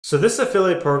So this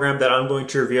affiliate program that I'm going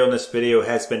to reveal in this video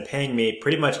has been paying me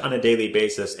pretty much on a daily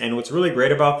basis. And what's really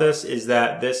great about this is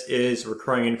that this is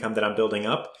recurring income that I'm building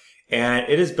up. And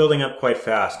it is building up quite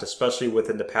fast, especially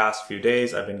within the past few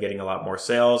days. I've been getting a lot more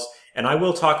sales. And I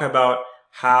will talk about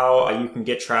how you can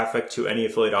get traffic to any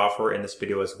affiliate offer in this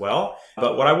video as well.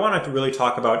 But what I wanted to really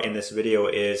talk about in this video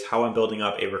is how I'm building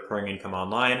up a recurring income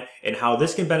online and how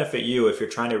this can benefit you if you're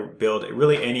trying to build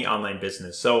really any online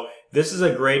business. So this is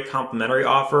a great complementary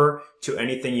offer to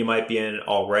anything you might be in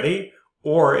already,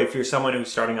 or if you're someone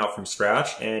who's starting out from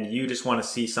scratch and you just want to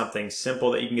see something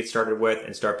simple that you can get started with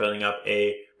and start building up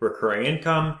a recurring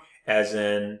income, as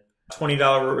in $20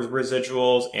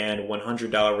 residuals and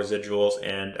 $100 residuals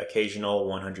and occasional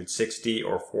 $160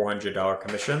 or $400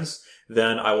 commissions,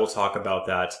 then I will talk about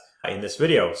that in this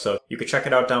video. So you can check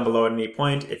it out down below at any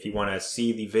point if you want to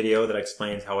see the video that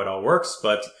explains how it all works.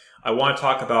 But I want to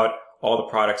talk about all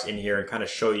the products in here and kind of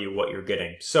show you what you're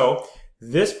getting. So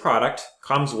this product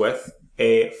comes with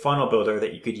a funnel builder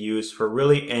that you could use for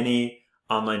really any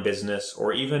online business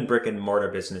or even brick and mortar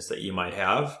business that you might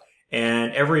have.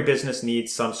 And every business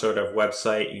needs some sort of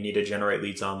website. You need to generate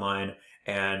leads online,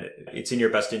 and it's in your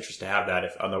best interest to have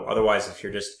that. Otherwise, if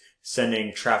you're just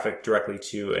sending traffic directly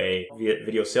to a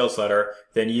video sales letter,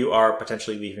 then you are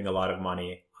potentially leaving a lot of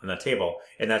money on the table.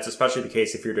 And that's especially the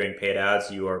case if you're doing paid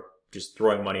ads. You are just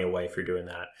throwing money away if you're doing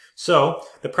that. So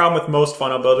the problem with most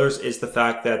funnel builders is the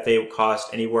fact that they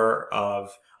cost anywhere of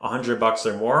 $100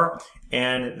 or more.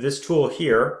 And this tool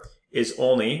here is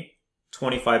only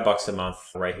 25 bucks a month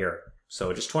right here.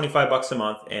 So just 25 bucks a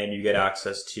month and you get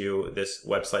access to this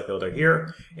website builder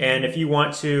here. And if you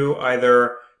want to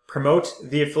either promote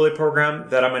the affiliate program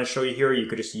that I'm going to show you here, you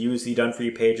could just use the done for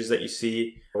you pages that you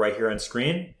see right here on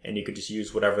screen, and you could just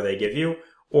use whatever they give you.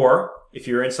 Or if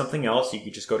you're in something else, you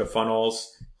could just go to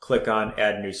funnels, click on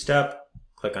add new step,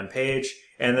 click on page,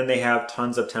 and then they have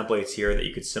tons of templates here that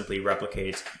you could simply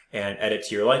replicate and edit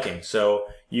to your liking. So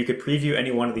you could preview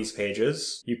any one of these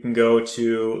pages. You can go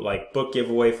to like book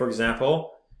giveaway, for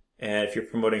example, and if you're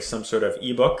promoting some sort of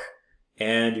ebook,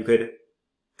 and you could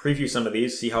preview some of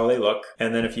these, see how they look.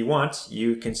 And then if you want,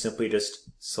 you can simply just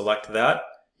select that,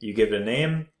 you give it a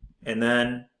name, and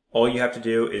then all you have to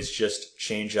do is just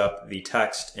change up the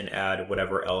text and add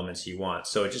whatever elements you want.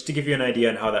 So just to give you an idea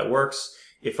on how that works,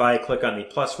 if I click on the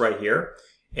plus right here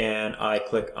and I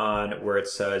click on where it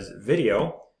says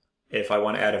video, if I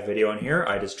want to add a video in here,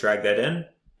 I just drag that in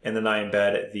and then I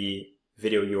embed the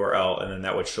video URL, and then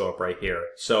that would show up right here.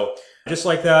 So just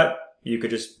like that, you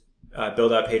could just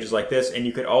build out pages like this, and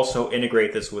you could also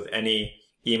integrate this with any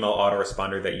email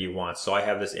autoresponder that you want. So I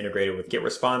have this integrated with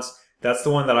GetResponse. That's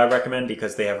the one that I recommend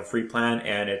because they have a free plan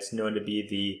and it's known to be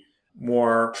the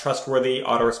more trustworthy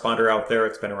autoresponder out there.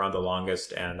 It's been around the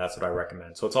longest, and that's what I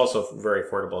recommend. So it's also very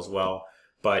affordable as well,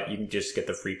 but you can just get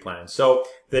the free plan. So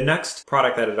the next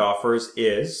product that it offers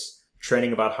is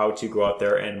training about how to go out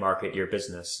there and market your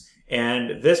business.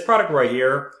 And this product right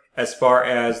here, as far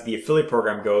as the affiliate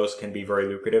program goes, can be very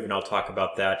lucrative, and I'll talk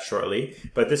about that shortly.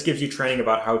 But this gives you training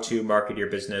about how to market your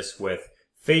business with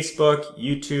Facebook,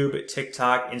 YouTube,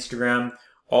 TikTok, Instagram,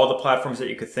 all the platforms that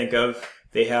you could think of.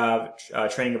 They have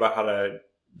training about how to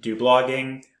do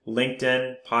blogging,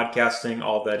 LinkedIn, podcasting,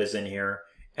 all of that is in here.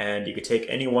 And you could take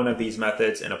any one of these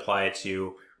methods and apply it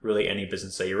to really any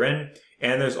business that you're in.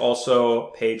 And there's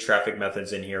also paid traffic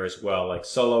methods in here as well, like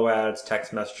solo ads,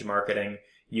 text message marketing,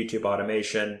 YouTube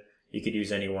automation. You could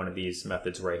use any one of these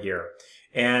methods right here.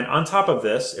 And on top of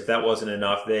this, if that wasn't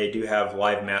enough, they do have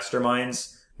live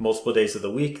masterminds multiple days of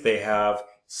the week. They have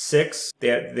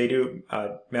they do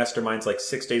masterminds like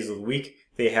 6 days of the week.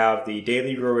 They have the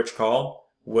daily Grow Rich call,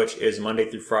 which is Monday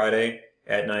through Friday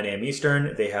at 9 a.m.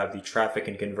 Eastern. They have the traffic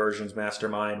and conversions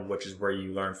mastermind, which is where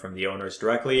you learn from the owners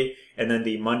directly. And then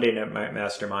the Monday night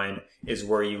mastermind is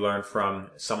where you learn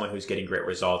from someone who's getting great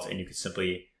results, and you can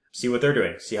simply see what they're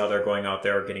doing, see how they're going out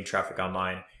there, getting traffic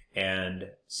online and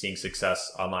seeing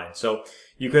success online. So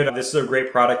this is a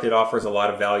great product. It offers a lot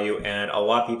of value, and a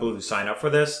lot of people who sign up for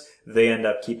this, they end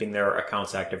up keeping their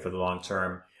accounts active for the long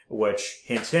term, which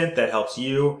hint, hint, that helps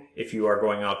you if you are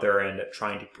going out there and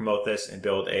trying to promote this and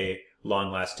build a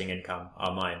long-lasting income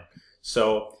online.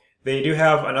 So they do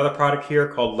have another product here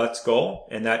called Let's Go,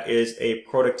 and that is a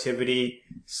productivity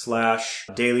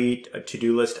 / daily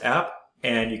to-do list app.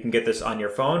 And you can get this on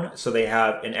your phone. So they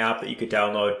have an app that you could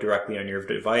download directly on your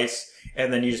device,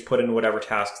 and then you just put in whatever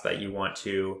tasks that you want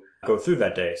to go through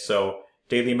that day. So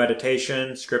daily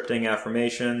meditation, scripting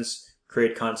affirmations,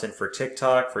 create content for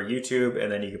TikTok, for YouTube,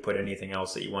 and then you can put anything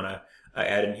else that you want to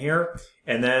add in here.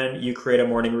 And then you create a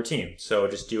morning routine. So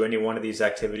just do any one of these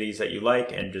activities that you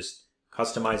like and just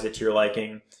customize it to your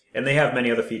liking. And they have many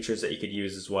other features that you could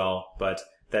use as well, but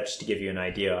that's just to give you an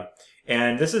idea.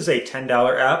 And this is a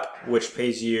 $10 app, which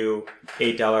pays you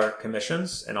 $8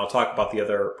 commissions. And I'll talk about the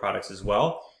other products as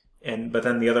well. But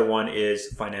then the other one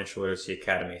is Financial Literacy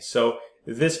Academy. So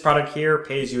this product here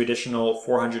pays you additional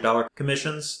 $400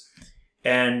 commissions.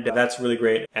 And that's really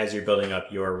great as you're building up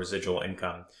your residual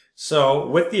income. So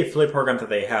with the affiliate program that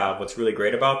they have, what's really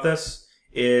great about this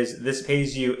is this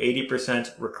pays you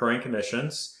 80% recurring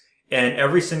commissions. And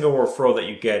every single referral that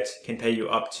you get can pay you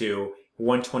up to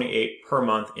 $128 per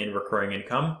month in recurring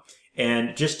income.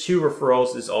 And just 2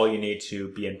 referrals is all you need to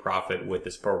be in profit with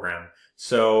this program.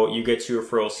 So you get 2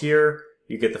 referrals here,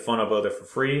 you get the funnel builder for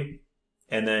free,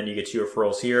 and then you get 2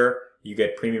 referrals here, you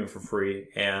get premium for free,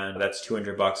 and that's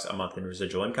 $200 a month in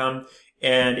residual income.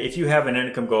 And if you have an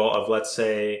income goal of, let's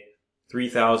say,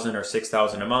 $3,000 or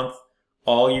 $6,000 a month,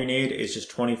 all you need is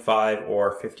just 25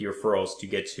 or 50 referrals to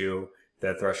get to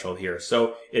that threshold here.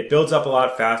 So it builds up a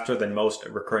lot faster than most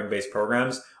recurring based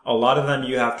programs. A lot of them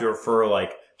you have to refer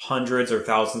like hundreds or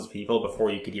thousands of people before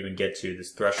you could even get to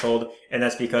this threshold. And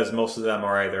that's because most of them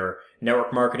are either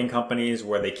network marketing companies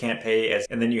where they can't pay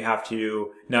and then you have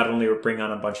to not only bring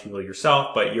on a bunch of people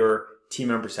yourself, but your team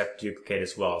members have to duplicate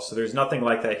as well. So there's nothing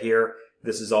like that here.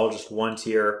 This is all just one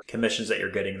tier commissions that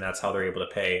you're getting. And that's how they're able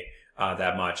to pay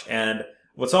that much. And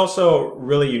what's also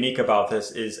really unique about this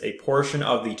is a portion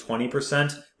of the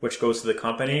 20%, which goes to the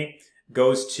company,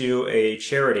 goes to a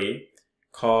charity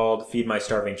called Feed My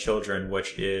Starving Children,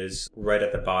 which is right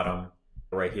at the bottom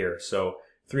right here. So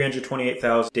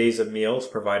 328,000 days of meals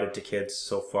provided to kids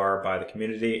so far by the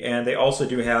community. And they also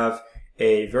do have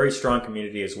a very strong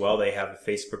community as well. They have a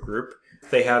Facebook group.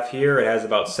 They have here, it has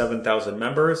about 7,000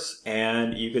 members,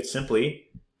 and you could simply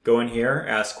go in here,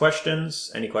 ask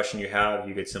questions. Any question you have,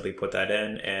 you could simply put that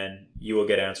in and you will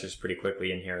get answers pretty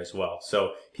quickly in here as well.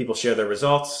 So people share their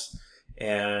results,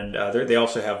 and they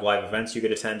also have live events you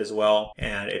could attend as well.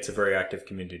 And it's a very active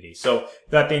community. So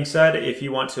that being said, if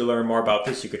you want to learn more about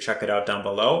this, you could check it out down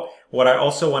below. What I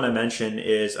also want to mention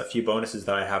is a few bonuses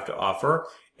that I have to offer.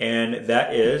 And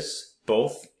that is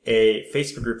both a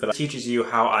Facebook group that teaches you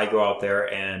how I go out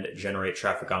there and generate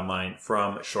traffic online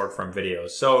from short form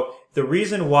videos. So the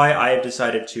reason why I have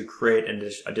decided to create an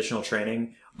additional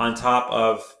training on top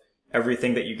of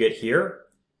everything that you get here,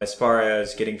 as far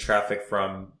as getting traffic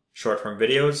from short form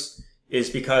videos,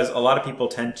 is because a lot of people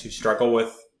tend to struggle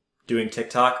with doing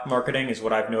TikTok marketing, is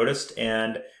what I've noticed.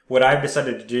 And what I've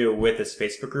decided to do with this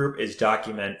Facebook group is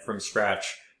document from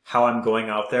scratch how I'm going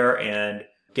out there and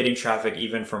getting traffic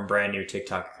even from brand new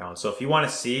TikTok accounts. So if you want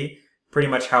to see pretty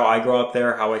much how I go out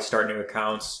there, how I start new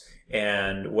accounts,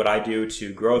 and what I do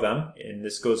to grow them, and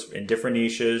this goes in different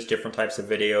niches, different types of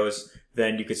videos,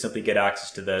 then you can simply get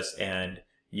access to this and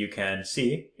you can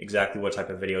see exactly what type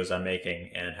of videos I'm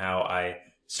making and how I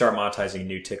start monetizing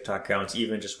new TikTok accounts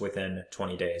even just within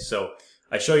 20 days. So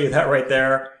I show you that right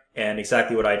there and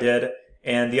exactly what I did.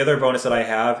 And the other bonus that I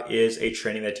have is a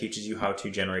training that teaches you how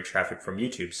to generate traffic from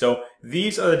YouTube. So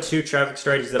these are the 2 traffic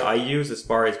strategies that I use as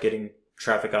far as getting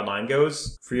traffic online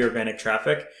goes, free organic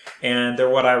traffic. And they're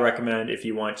what I recommend if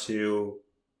you want to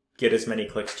get as many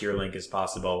clicks to your link as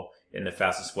possible in the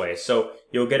fastest way. So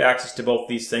you'll get access to both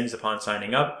these things upon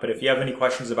signing up. But if you have any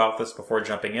questions about this before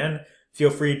jumping in, feel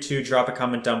free to drop a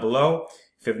comment down below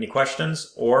if you have any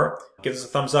questions, or give us a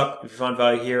thumbs up if you found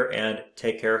value here, and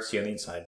take care. See you on the inside.